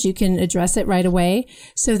symptoms, you can address it right away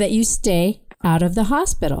so that you stay out of the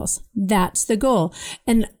hospitals. That's the goal.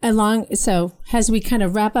 And so as we kind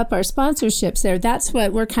of wrap up our sponsorships there, that's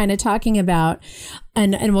what we're kind of talking about.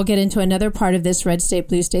 And we'll get into another part of this red state,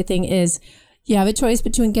 blue state thing is, you have a choice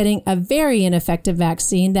between getting a very ineffective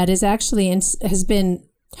vaccine that is actually has been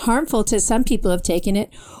harmful to some people who have taken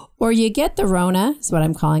it, or you get the Rona, is what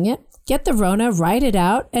I'm calling it. Get the Rona, write it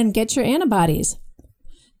out, and get your antibodies.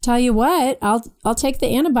 Tell you what, I'll take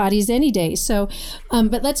the antibodies any day. So,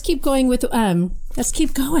 but let's keep going with let's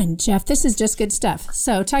keep going, Jeff. This is just good stuff.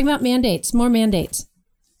 So, talking about mandates, more mandates.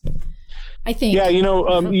 I think. Yeah,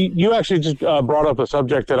 you actually just brought up a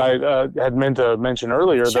subject that I had meant to mention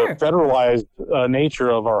earlier, Sure. the federalized nature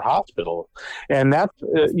of our hospitals. And that's,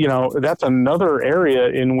 that's another area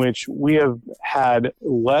in which we have had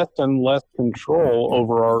less and less control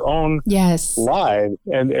over our own Yes. lives.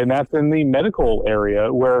 And that's in the medical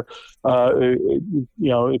area where,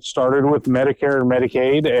 it started with Medicare and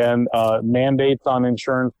Medicaid and mandates on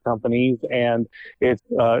insurance companies. And it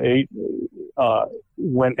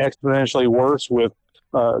went exponentially worse with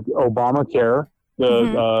Obamacare,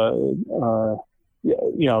 the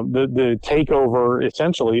takeover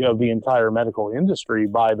essentially of the entire medical industry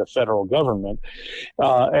by the federal government,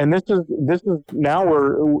 and this is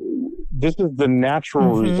the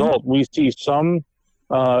natural result. We see some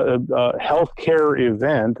healthcare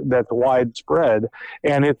event that's widespread,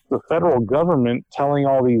 and it's the federal government telling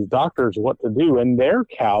all these doctors what to do, and they're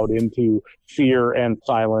cowed into fear and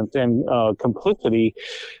silence and complicity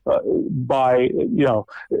by,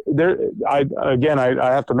 I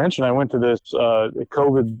have to mention, I went to this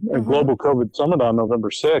global COVID summit on November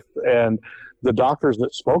 6th, and the doctors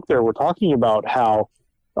that spoke there were talking about how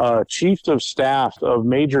chiefs of staff of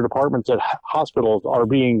major departments at hospitals are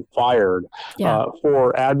being fired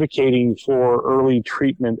for advocating for early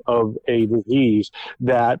treatment of a disease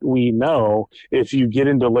that we know if you get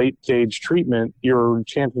into late stage treatment, your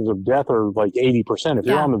chances of death are like 80%. If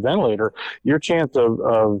you're on the ventilator, your chance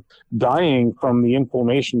of dying from the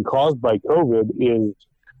inflammation caused by COVID is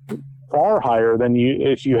far higher than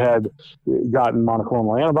if you had gotten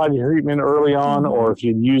monoclonal antibody treatment early on, or if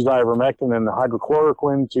you'd used ivermectin and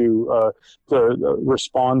hydrochloroquine to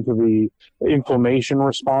respond to the inflammation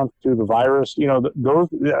response to the virus.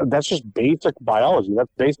 That's just basic biology.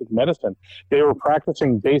 That's basic medicine. They were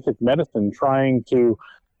practicing basic medicine, trying to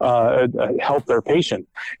help their patient,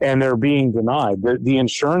 and they're being denied. The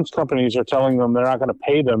insurance companies are telling them they're not going to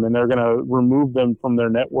pay them, and they're going to remove them from their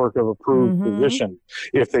network of approved physicians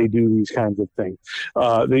if they do these kinds of things.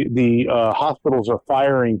 The hospitals are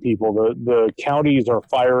firing people. The counties are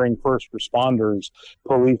firing first responders,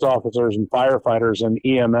 police officers, and firefighters, and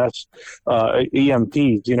EMS,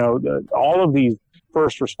 EMTs. All of these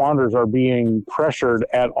first responders are being pressured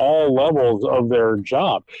at all levels of their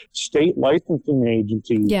job. State licensing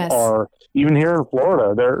agencies are, even here in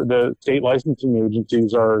Florida, the state licensing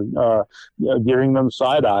agencies are giving them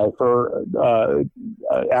side eye for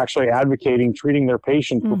actually advocating treating their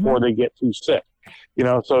patients before they get too sick.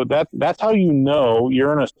 So that's how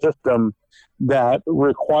you're in a system that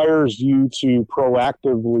requires you to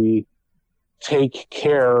proactively take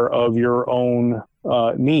care of your own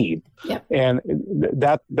need. And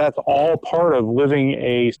that's all part of living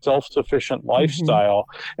a self-sufficient lifestyle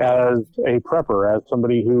as a prepper, as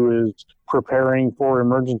somebody who is preparing for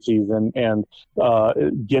emergencies and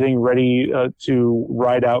getting ready to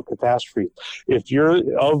ride out catastrophes. If you're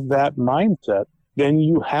of that mindset, then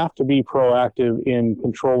you have to be proactive in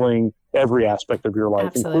controlling every aspect of your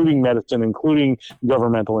life, including medicine, including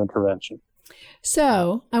governmental intervention.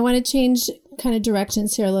 So I want to change kind of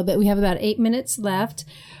directions here a little bit. We have about 8 minutes left.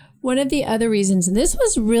 One of the other reasons, and this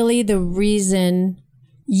was really the reason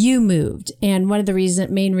you moved, and one of the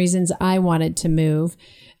main reasons I wanted to move,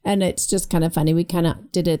 and it's just kind of funny, we kind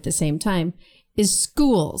of did it at the same time, is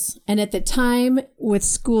schools. And at the time with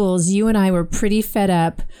schools, you and I were pretty fed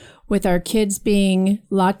up with our kids being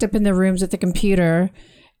locked up in their rooms with a computer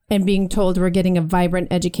and being told we're getting a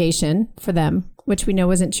vibrant education for them, which we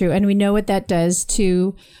know isn't true. And we know what that does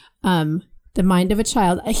to the mind of a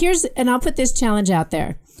child. And I'll put this challenge out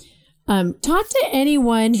there. Talk to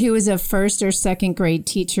anyone who is a first or second grade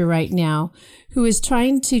teacher right now who is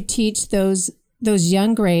trying to teach those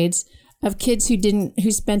young grades of kids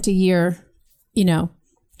who spent a year,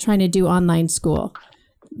 trying to do online school.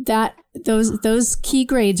 That those key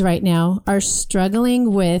grades right now are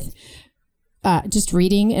struggling with just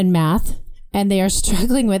reading and math, and they are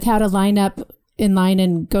struggling with how to line up in line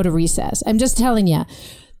and go to recess. I'm just telling you,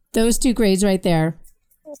 those two grades right there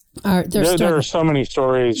there are so many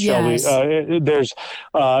stories, Shelby.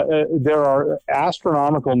 There are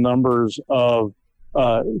astronomical numbers of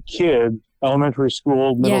kids, elementary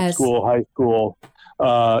school, middle school, high school,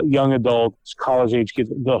 young adults, college age kids,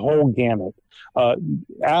 the whole gamut.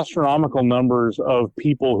 Astronomical numbers of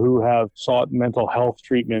people who have sought mental health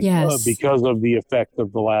treatment because of the effects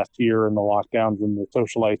of the last year and the lockdowns and the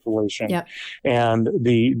social isolation and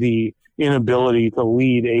the inability to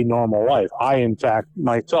lead a normal life. I, in fact,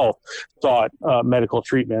 myself sought medical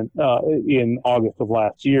treatment in August of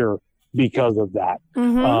last year because of that.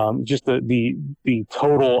 Just the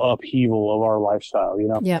total upheaval of our lifestyle,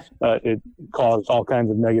 it caused all kinds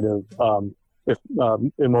of negative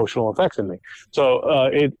emotional effects in me. So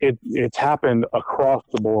it's happened across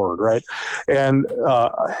the board, right? And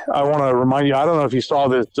I want to remind you, I don't know if you saw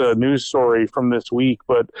this news story from this week,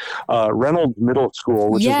 but Reynolds Middle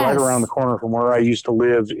School, which is right around the corner from where I used to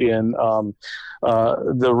live in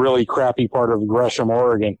the really crappy part of Gresham,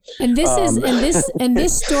 Oregon. And this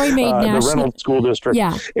this story made national. The Reynolds School District.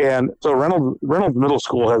 Yeah. And so Reynolds Middle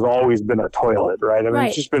School has always been a toilet, right? I mean,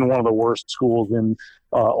 It's just been one of the worst schools in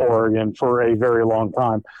Oregon for a very long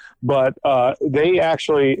time. But there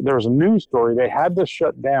was a news story. They had to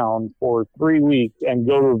shut down for 3 weeks and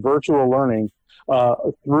go to virtual learning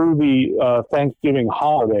through the Thanksgiving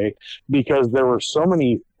holiday because there were so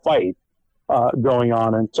many fights going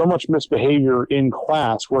on and so much misbehavior in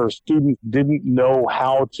class where students didn't know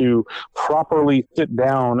how to properly sit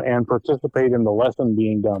down and participate in the lesson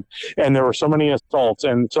being done. And there were so many assaults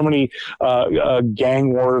and so many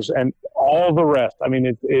gang wars and all the rest. I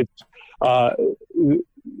mean,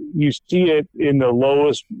 you see it in the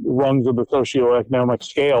lowest rungs of the socioeconomic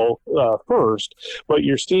scale first, but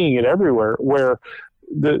you're seeing it everywhere where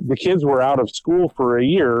the kids were out of school for a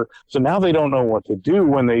year, so now they don't know what to do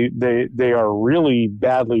when they are really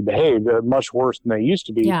badly behaved, much worse than they used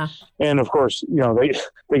to be. Yeah. And of course,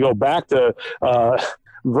 they go back to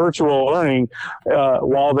virtual learning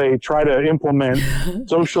while they try to implement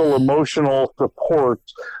social emotional support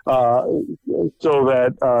so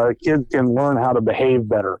that kids can learn how to behave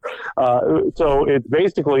better. So it's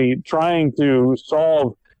basically trying to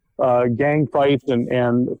solve gang fights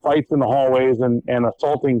and fights in the hallways and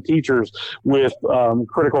assaulting teachers with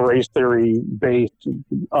critical race theory based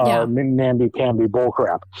namby-pamby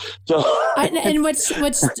bullcrap. So and what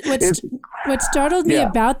startled me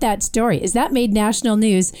about that story is that made national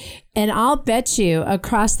news, and I'll bet you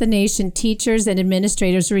across the nation teachers and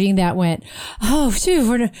administrators reading that went, "Oh,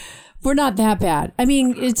 phew, we're not that bad." I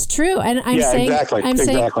mean, it's true, and I'm saying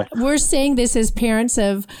we're saying this as parents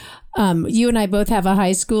of. You and I both have a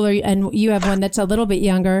high schooler and you have one that's a little bit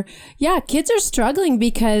younger. Yeah, kids are struggling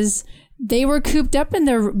because they were cooped up in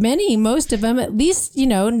most of them, at least,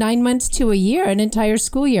 9 months to a year, an entire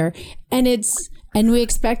school year. And we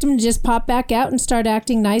expect them to just pop back out and start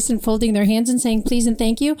acting nice and folding their hands and saying please and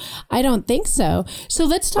thank you. I don't think so. So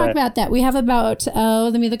let's talk about that. We have about,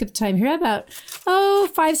 let me look at the time here, about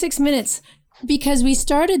 5-6 minutes. Because we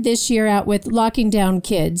started this year out with locking down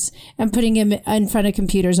kids and putting them in front of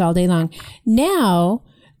computers all day long. Now,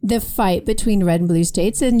 the fight between red and blue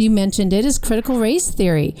states, and you mentioned it, is critical race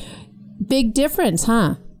theory. Big difference,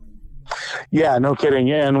 huh? Yeah, no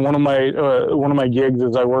kidding. And one of my gigs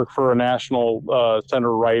is I work for a national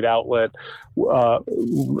center-right outlet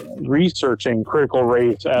researching critical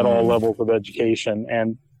race at all levels of education.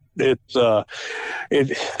 And it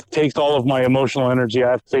takes all of my emotional energy.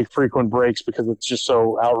 I have to take frequent breaks because it's just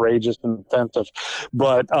so outrageous and offensive.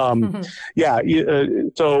 But so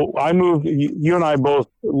I moved. You and I both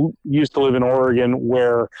used to live in Oregon,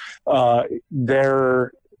 where the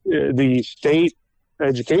state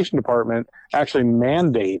education department actually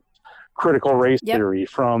mandates critical race theory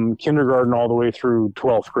from kindergarten all the way through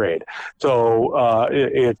 12th grade. So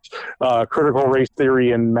it's critical race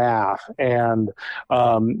theory in math and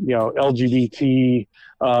LGBT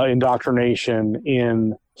indoctrination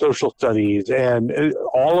in social studies and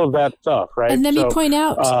all of that stuff, right? And let me point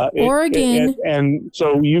out, Oregon. And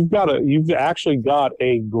so you've actually got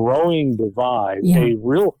a growing divide, a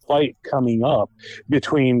real fight coming up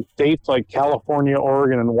between states like California,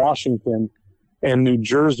 Oregon, and Washington, and New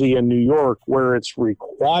Jersey and New York, where it's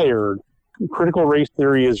required, critical race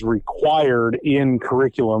theory is required in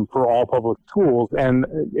curriculum for all public schools and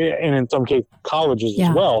in some cases colleges as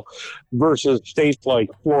well, versus states like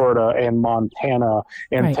Florida and Montana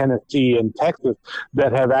and Tennessee and Texas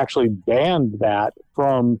that have actually banned that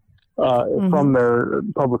from their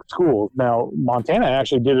public schools. Now, Montana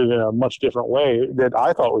actually did it in a much different way that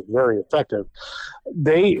I thought was very effective.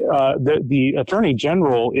 They, the Attorney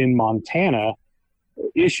General in Montana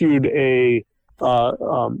issued an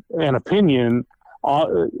opinion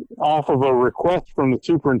off of a request from the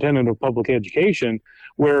superintendent of public education,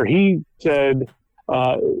 where he said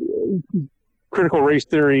critical race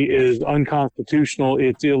theory is unconstitutional,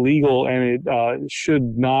 it's illegal, and it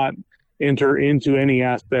should not enter into any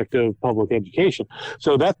aspect of public education.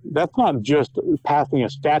 So that's not just passing a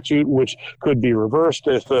statute, which could be reversed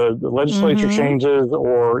if the legislature changes,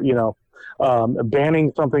 or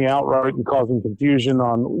banning something outright and causing confusion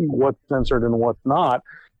on what's censored and what's not.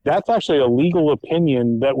 That's actually a legal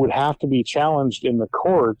opinion that would have to be challenged in the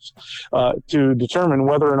courts to determine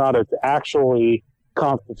whether or not it's actually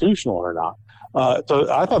constitutional or not.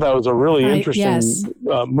 So I thought that was a really interesting yes.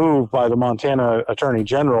 move by the Montana Attorney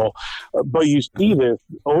General. But you see this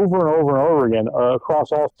over and over and over again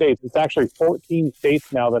across all states. It's actually 14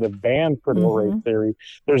 states now that have banned critical race theory.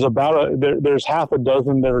 There's there's half a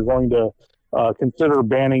dozen that are going to consider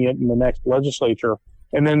banning it in the next legislature.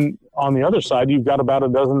 And then on the other side, you've got about a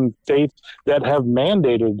dozen states that have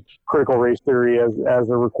mandated critical race theory as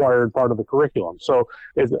a required part of the curriculum. So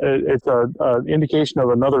it's an indication of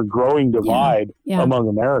another growing divide among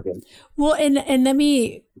Americans. Well, and let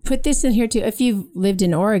me put this in here too. If you've lived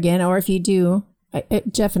in Oregon, or if you do,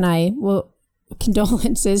 Jeff and I will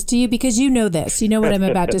condolences to you, because you know this. You know what I'm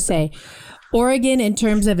about to say. Oregon, in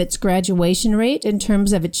terms of its graduation rate, in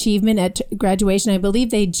terms of achievement at graduation, I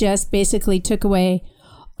believe they just basically took away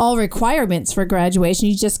all requirements for graduation.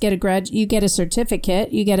 You just get you get a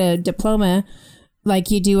certificate, you get a diploma,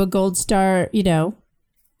 like you do a gold star,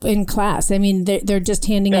 in class. I mean, they're just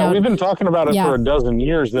handing out. We've been talking about it for a dozen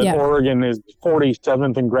years, that Oregon is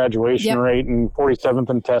 47th in graduation rate and 47th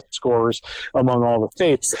in test scores among all the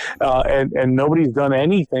states. And nobody's done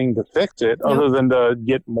anything to fix it other than to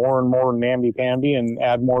get more and more namby-pamby and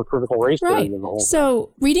add more critical race theory to the whole thing. So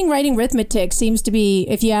reading, writing, arithmetic seems to be,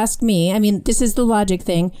 if you ask me, I mean, this is the logic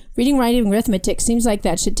thing. Reading, writing, arithmetic seems like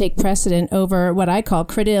that should take precedent over what I call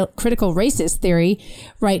critical racist theory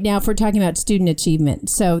right now if we're talking about student achievement.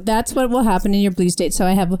 So that's what will happen in your blue state. So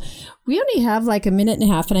we only have like a minute and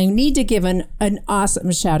a half, and I need to give an awesome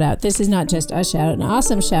shout out. This is not just a shout out, an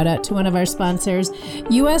awesome shout out to one of our sponsors,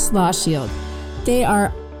 U.S. Law Shield. They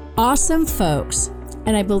are awesome folks,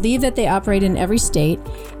 and I believe that they operate in every state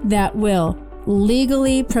that will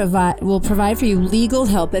provide for you legal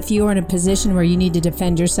help if you are in a position where you need to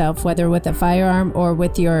defend yourself, whether with a firearm or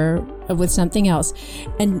with something else.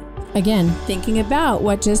 And again, thinking about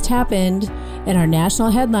what just happened in our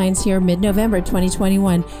national headlines here, mid-November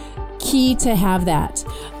 2021, key to have that.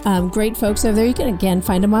 Great folks over there. You can again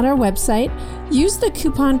find them on our website. Use the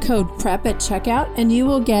coupon code PREP at checkout, and you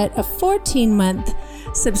will get a 14-month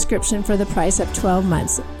subscription for the price of 12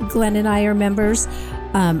 months. Glenn and I are members.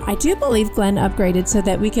 I do believe Glenn upgraded so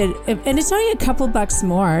that we could, and it's only a couple bucks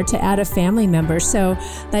more to add a family member. So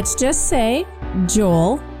let's just say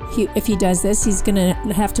Joel, if he does this, he's going to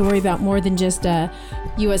have to worry about more than just a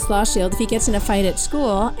U.S. Law Shield. If he gets in a fight at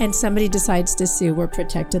school and somebody decides to sue, we're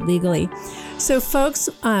protected legally. So folks,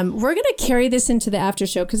 we're going to carry this into the after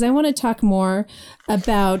show because I want to talk more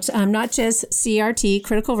about not just CRT,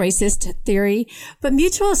 critical racist theory, but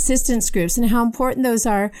mutual assistance groups and how important those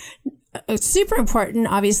are. Super important,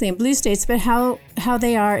 obviously, in blue states, but how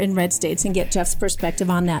they are in red states, and get Jeff's perspective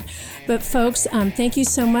on that. But folks, thank you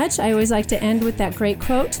so much. I always like to end with that great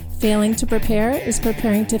quote, "Failing to prepare is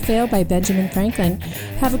preparing to fail," by Benjamin Franklin.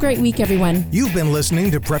 Have a great week, everyone. You've been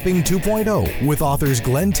listening to Prepping 2.0 with authors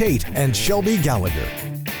Glenn Tate and Shelby Gallagher.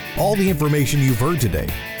 All the information you've heard today,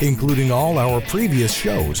 including all our previous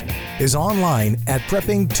shows, is online at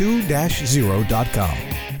prepping2-0.com.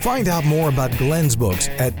 Find out more about Glenn's books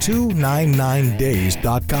at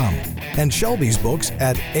 299days.com and Shelby's books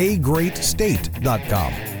at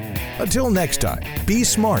agreatstate.com. Until next time, be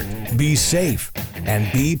smart, be safe,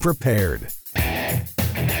 and be prepared.